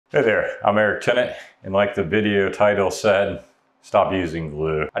Hey there, I'm Eric Tennant, and like the video title said, stop using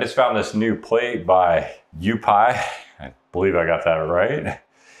glue. I just found this new plate by UPI. I believe I got that right.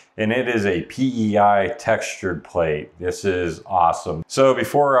 And it is a PEI textured plate. This is awesome. So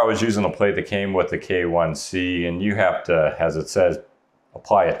before I was using a plate that came with the K1C, and you have to, as it says,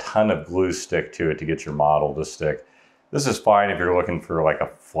 apply a ton of glue stick to it to get your model to stick. This is fine if you're looking for like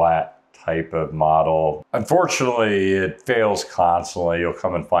a flat type of model. Unfortunately, it fails constantly. You'll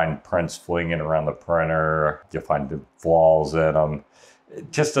come and find prints flinging around the printer. You'll find the flaws in them.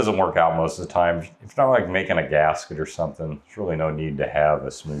 It just doesn't work out most of the time. If you're not like making a gasket or something, there's really no need to have a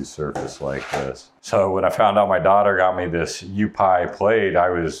smooth surface like this. So when I found out my daughter got me this UPI plate,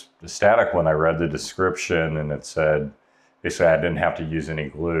 I was ecstatic when I read the description and it said, basically I didn't have to use any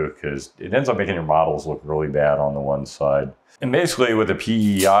glue because it ends up making your models look really bad on the one side. And basically what the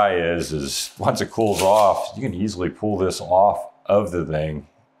PEI is once it cools off, you can easily pull this off of the thing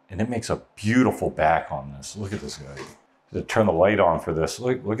and it makes a beautiful back on this. Look at this guy. To turn the light on for this,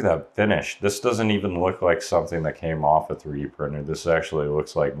 look at that finish. This doesn't even look like something that came off a 3D printer. This actually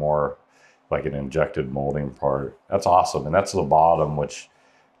looks like more like an injected molding part. That's awesome. And that's the bottom, which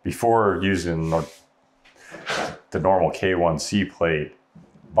before using the normal K1C plate,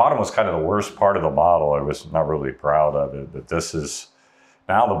 bottom was kind of the worst part of the model. I was not really proud of it, but this is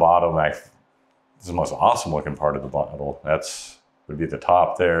now the bottom. This is the most awesome looking part of the model. Would be the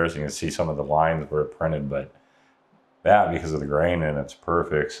top there, so you can see some of the lines where it printed, but that, because of the grain in it's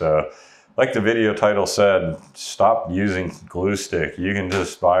perfect. So like the video title said, stop using glue stick. You can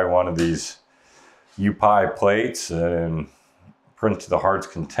just buy one of these UPI plates and print to the heart's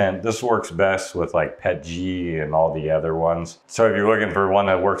content. This works best with like PETG and all the other ones. So if you're looking for one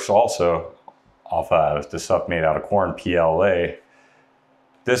that works also off the stuff made out of corn, PLA,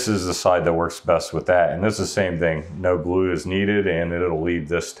 this is the side that works best with that. And this is the same thing. No glue is needed and it'll leave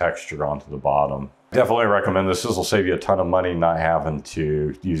this texture onto the bottom. Definitely recommend this. This will save you a ton of money not having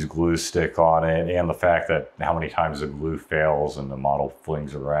to use glue stick on it, and the fact that how many times the glue fails and the model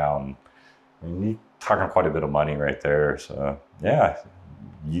flings around. I mean, you're talking quite a bit of money right there. So yeah,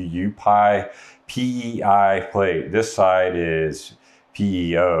 UPI PEI plate. This side is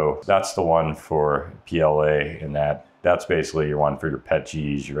PEO. That's the one for PLA, and that's basically your one for your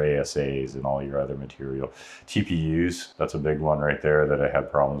PETGs, your ASAs, and all your other material. TPUs, that's a big one right there that I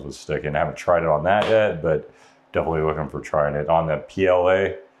had problems with sticking. I haven't tried it on that yet, but definitely looking for trying it. On the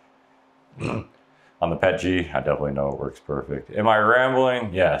PLA, on the PETG, I definitely know it works perfect. Am I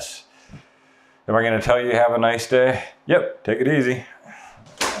rambling? Yes. Am I gonna tell you have a nice day? Yep, take it easy.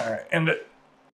 All right, end it.